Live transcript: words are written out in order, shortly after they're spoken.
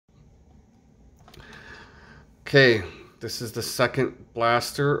Okay, this is the second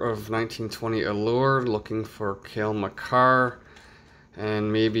blaster of 1920 Allure, looking for Cale Makar,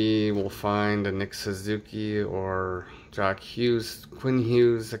 and maybe we'll find a Nick Suzuki or Jack Hughes, Quinn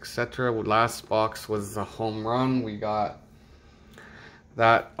Hughes, etc. Last box was a home run. We got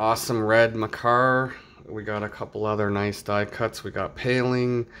that awesome red Makar. We got a couple other nice die cuts. We got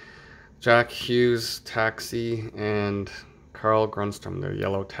Paling, Jack Hughes, Taxi, and Carl Grunstrom, the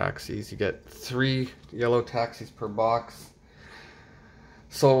yellow taxis. You get 3 yellow taxis per box.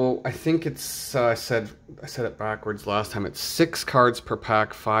 So I think it's, I said it backwards last time. It's 6 cards per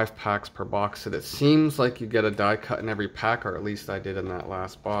pack, 5 packs per box. So it seems like you get a die cut in every pack, or at least I did in that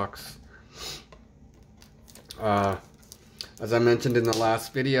last box. As I mentioned in the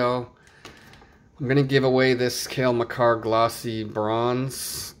last video, I'm going to give away this Cale Makar Glossy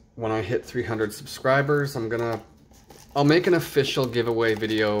Bronze when I hit 300 subscribers. I'll make an official giveaway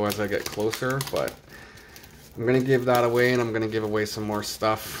video as I get closer, but I'm going to give that away, and I'm going to give away some more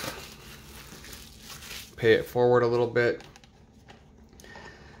stuff. Pay it forward a little bit.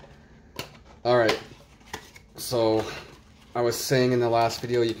 Alright, so I was saying in the last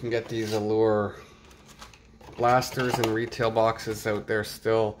video you can get these Allure Blasters in retail boxes out there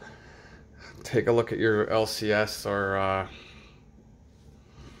still. Take a look at your LCS or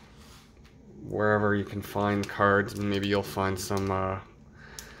wherever you can find cards, and maybe you'll find some.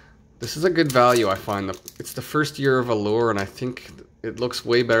 This is a good value, I find. It's the first year of Allure, and I think it looks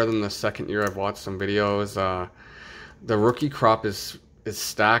way better than the second year. I've watched some videos. The rookie crop is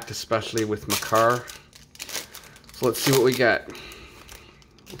stacked, especially with Makar. So let's see what we get.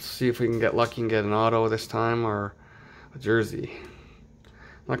 Let's see if we can get lucky and get an auto this time, or a jersey.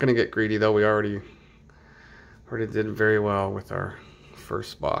 I'm not going to get greedy though. We already did very well with our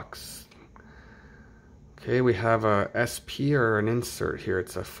first box. Okay, we have a SP or an insert here.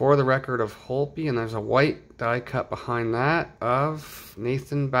 It's a For the Record of Holtby, and there's a white die cut behind that of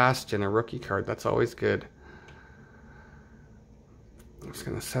Nathan Bastian, a rookie card. That's always good. I'm just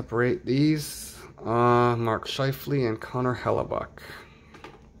going to separate these. Mark Scheifele and Connor Hellebuck.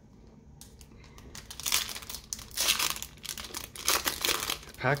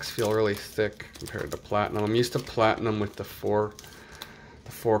 Packs feel really thick compared to Platinum. I'm used to Platinum with the four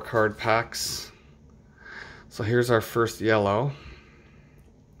card packs. So here's our first yellow.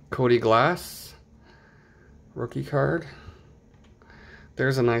 Cody Glass, rookie card.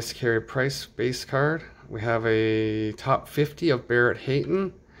 There's a nice Carey Price base card. We have a top 50 of Barrett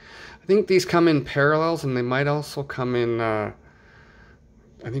Hayton. I think these come in parallels, and they might also come in, I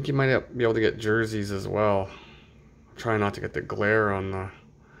think you might be able to get jerseys as well. I'm trying not to get the glare on the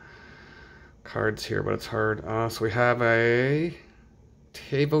cards here, but it's hard. So we have a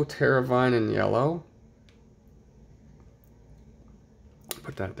Tavo Terravine in yellow.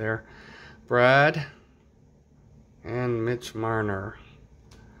 Put that there. Brad and Mitch Marner.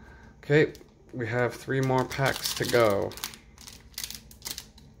 Okay, we have 3 more packs to go.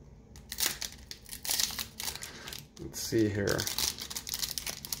 Let's see here.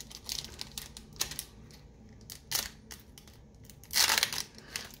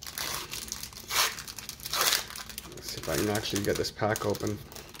 Let's see if I can actually get this pack open.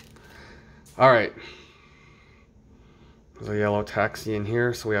 Alright. There's a yellow taxi in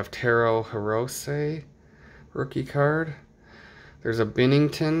here. So we have Taro Hirose, rookie card. There's a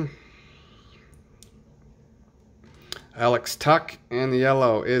Binnington. Alex Tuck, and the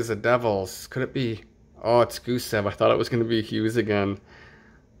yellow is a Devils. Could it be? Oh, it's Gusev. I thought it was going to be Hughes again.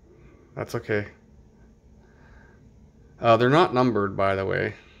 That's okay. They're not numbered, by the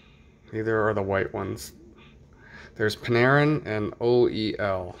way. Neither are the white ones. There's Panarin and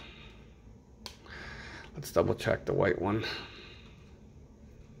OEL. Let's double check the white one.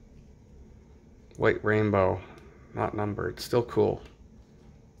 White Rainbow, not numbered, still cool.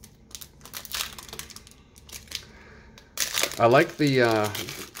 I like the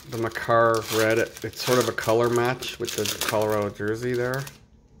Makar red. It's sort of a color match with the Colorado jersey there.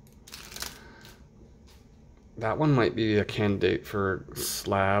 That one might be a candidate for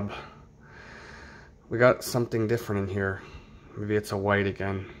slab. We got something different in here. Maybe it's a white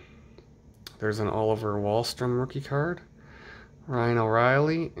again. There's an Oliver Wahlstrom rookie card, Ryan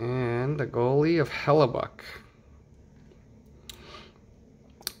O'Reilly, and a goalie of Hellebuck.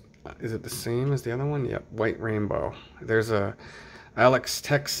 Is it the same as the other one? Yep, White Rainbow. There's a Alex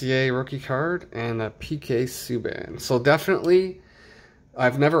Texier rookie card and a PK Subban. So definitely,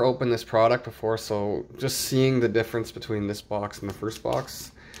 I've never opened this product before, so just seeing the difference between this box and the first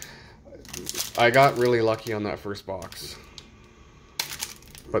box, I got really lucky on that first box.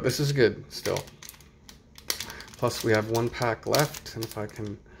 But this is good still. Plus we have 1 pack left, and if I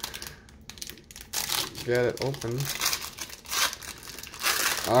can get it open.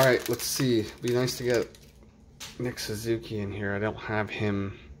 Alright, let's see. It'd be nice to get Nick Suzuki in here. I don't have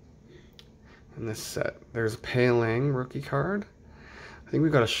him in this set. There's a Pei-Lang rookie card. I think we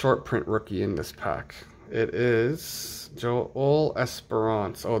got a short print rookie in this pack. It is Joel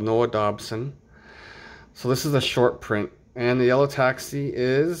Esperance. Oh, Noah Dobson. So this is a short print. And the yellow taxi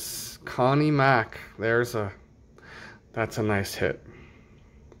is Connie Mack. That's a nice hit.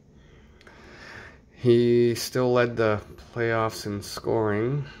 He still led the playoffs in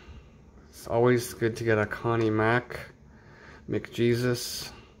scoring. It's always good to get a Connie Mack, McJesus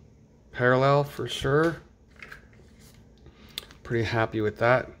parallel for sure. Pretty happy with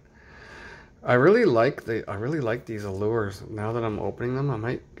that. I really like these Allures. Now that I'm opening them, I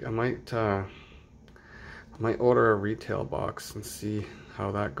might order a retail box and see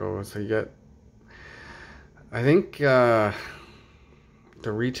how that goes. I think the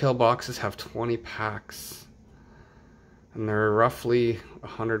retail boxes have 20 packs, and they're roughly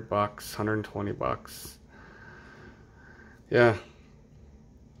 $100, $120. Yeah,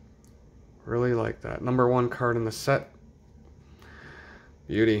 really like that. #1 card in the set.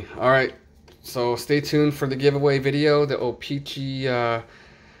 Beauty. All right, so stay tuned for the giveaway video, the O-Pee-Chee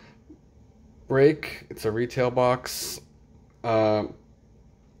break. It's a retail box. A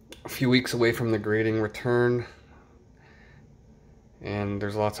few weeks away from the grading return. And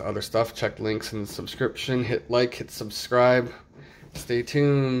there's lots of other stuff. Check links in the subscription. Hit like, hit subscribe. Stay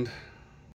tuned.